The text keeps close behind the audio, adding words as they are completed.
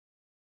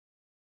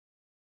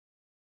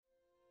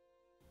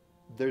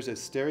There's a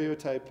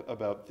stereotype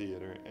about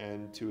theater,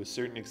 and to a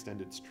certain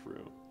extent it's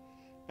true.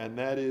 And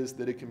that is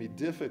that it can be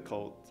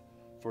difficult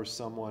for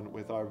someone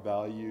with our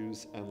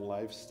values and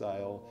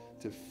lifestyle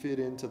to fit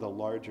into the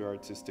larger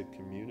artistic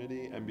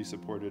community and be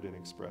supported in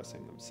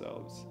expressing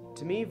themselves.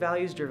 To me,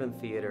 values-driven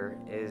theater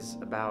is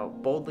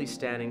about boldly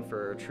standing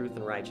for truth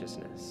and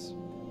righteousness.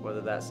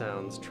 Whether that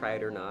sounds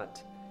trite or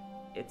not,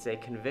 it's a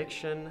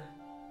conviction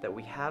that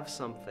we have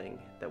something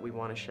that we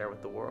want to share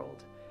with the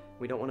world.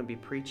 We don't want to be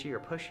preachy or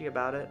pushy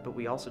about it, but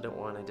we also don't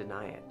want to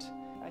deny it.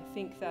 I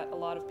think that a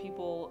lot of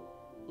people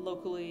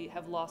locally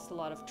have lost a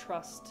lot of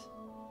trust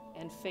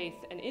and faith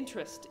and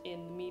interest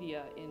in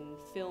media, in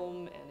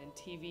film and in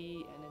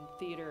TV and in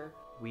theater.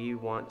 We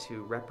want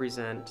to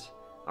represent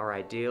our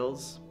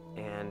ideals,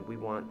 and we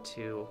want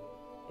to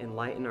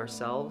enlighten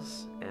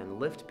ourselves and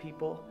lift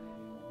people.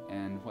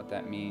 And what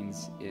that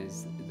means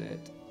is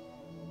that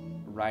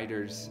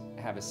writers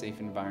have a safe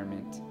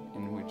environment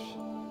in which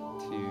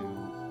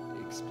to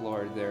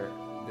explore their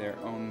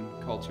own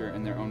culture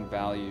and their own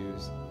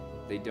values.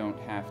 They don't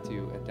have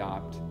to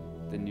adopt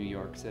the New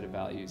York set of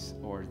values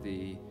or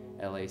the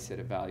LA set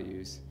of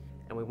values.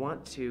 And we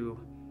want to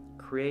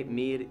create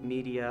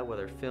media,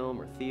 whether film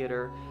or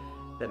theater,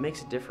 that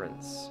makes a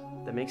difference,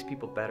 that makes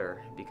people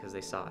better because they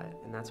saw it.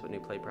 And that's what New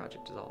Play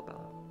Project is all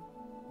about.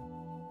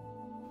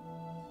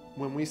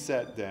 When we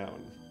sat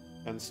down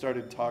and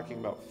started talking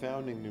about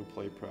founding New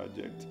Play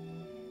Project,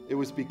 it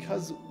was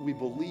because we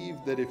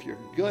believed that if you're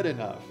good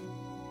enough,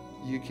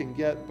 you can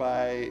get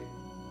by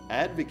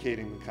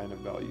advocating the kind of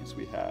values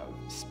we have,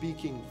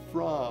 speaking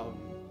from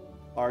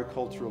our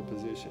cultural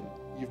position.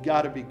 You've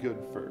got to be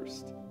good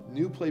first.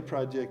 New Play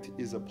Project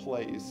is a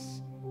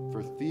place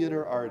for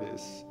theater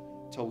artists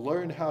to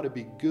learn how to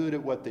be good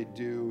at what they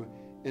do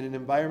in an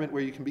environment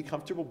where you can be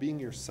comfortable being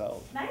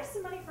yourself. Can I have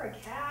some money for a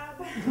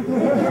cab?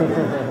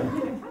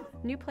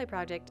 New Play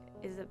Project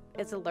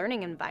is a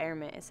learning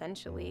environment,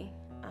 essentially.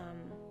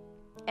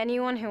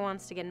 Anyone who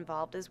wants to get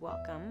involved is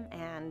welcome,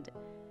 and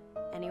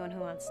anyone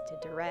who wants to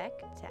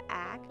direct, to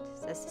act,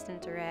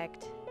 assistant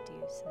direct, do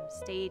some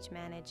stage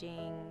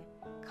managing,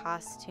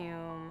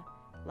 costume,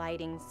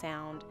 lighting,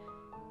 sound,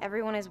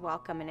 everyone is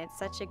welcome, and it's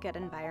such a good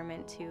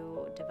environment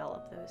to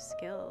develop those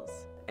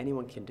skills.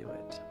 Anyone can do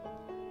it.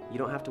 You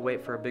don't have to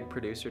wait for a big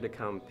producer to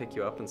come pick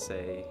you up and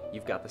say,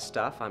 you've got the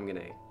stuff, I'm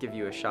gonna give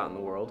you a shot in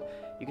the world.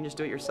 You can just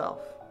do it yourself.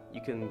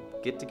 You can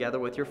get together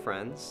with your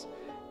friends.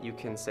 You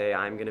can say,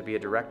 I'm gonna be a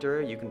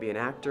director, you can be an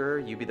actor,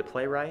 you be the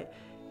playwright,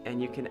 and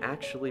you can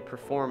actually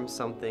perform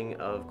something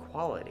of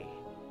quality.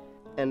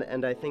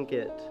 And I think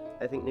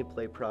New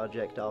Play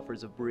Project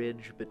offers a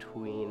bridge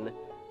between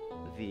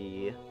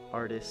the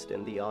artist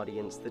and the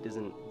audience that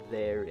isn't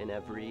there in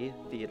every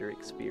theater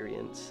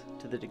experience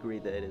to the degree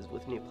that it is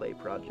with New Play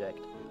Project.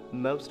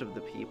 Most of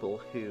the people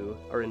who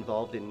are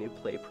involved in New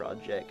Play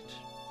Project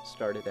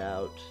started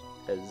out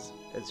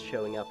as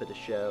showing up at a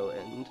show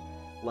and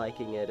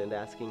liking it and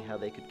asking how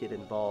they could get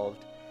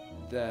involved.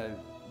 The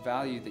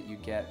value that you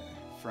get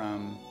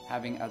from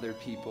having other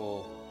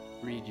people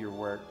read your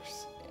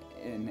works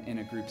in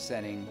a group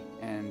setting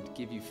and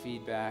give you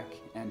feedback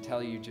and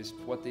tell you just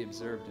what they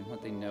observed and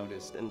what they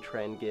noticed. And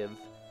try and give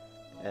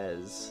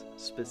as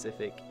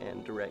specific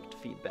and direct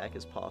feedback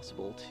as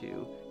possible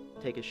to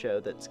take a show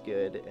that's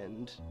good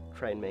and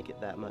try and make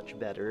it that much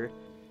better.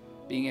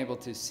 Being able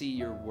to see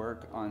your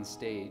work on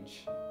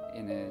stage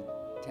in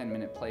a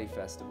 10-minute play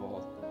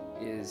festival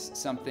is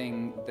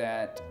something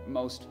that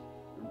most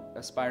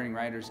aspiring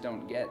writers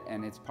don't get,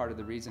 and it's part of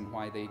the reason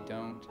why they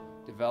don't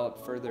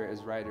develop further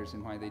as writers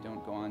and why they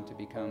don't go on to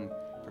become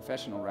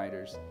professional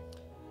writers.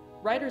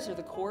 Writers are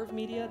the core of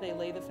media. They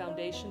lay the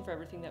foundation for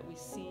everything that we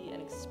see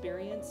and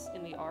experience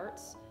in the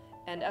arts.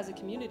 And as a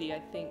community, I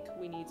think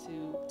we need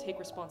to take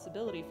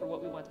responsibility for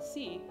what we want to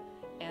see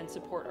and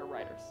support our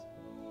writers.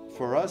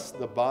 For us,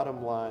 the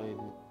bottom line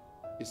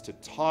is to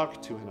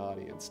talk to an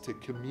audience, to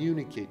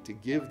communicate, to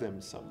give them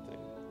something.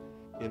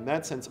 In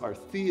that sense, our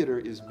theater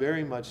is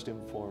very much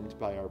informed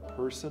by our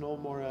personal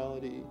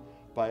morality,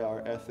 by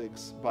our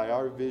ethics, by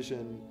our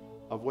vision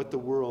of what the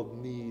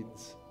world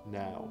needs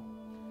now.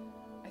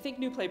 I think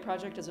New Play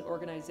Project as an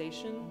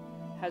organization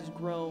has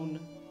grown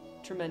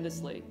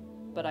tremendously,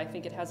 but I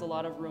think it has a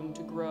lot of room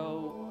to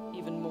grow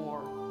even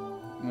more.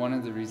 One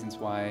of the reasons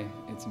why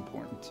it's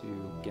important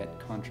to get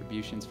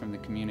contributions from the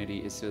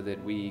community is so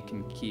that we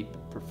can keep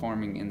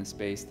performing in the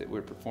space that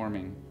we're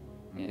performing.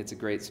 It's a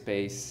great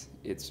space,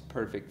 it's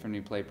perfect for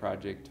New Play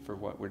Project for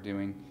what we're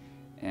doing,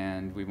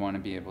 and we want to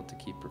be able to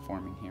keep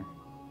performing here.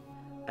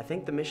 I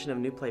think the mission of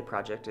New Play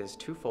Project is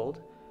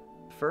twofold.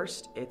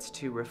 First, it's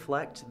to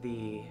reflect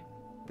the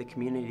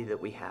community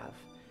that we have,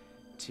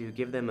 to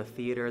give them a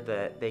theater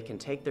that they can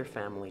take their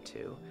family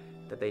to,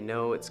 that they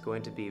know it's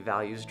going to be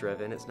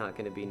values-driven, it's not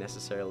going to be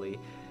necessarily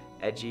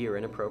edgy or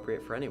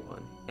inappropriate for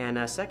anyone.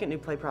 And second, New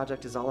Play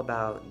Project is all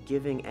about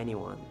giving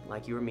anyone,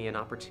 like you or me, an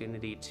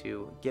opportunity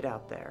to get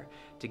out there,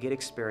 to get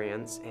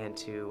experience, and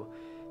to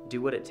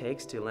do what it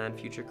takes to land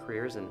future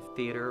careers in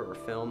theater or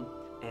film.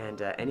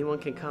 And anyone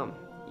can come.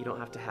 You don't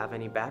have to have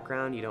any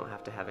background, you don't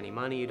have to have any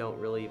money, you don't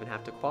really even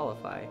have to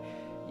qualify.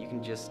 you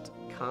can just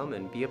come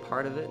and be a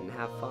part of it and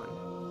have fun.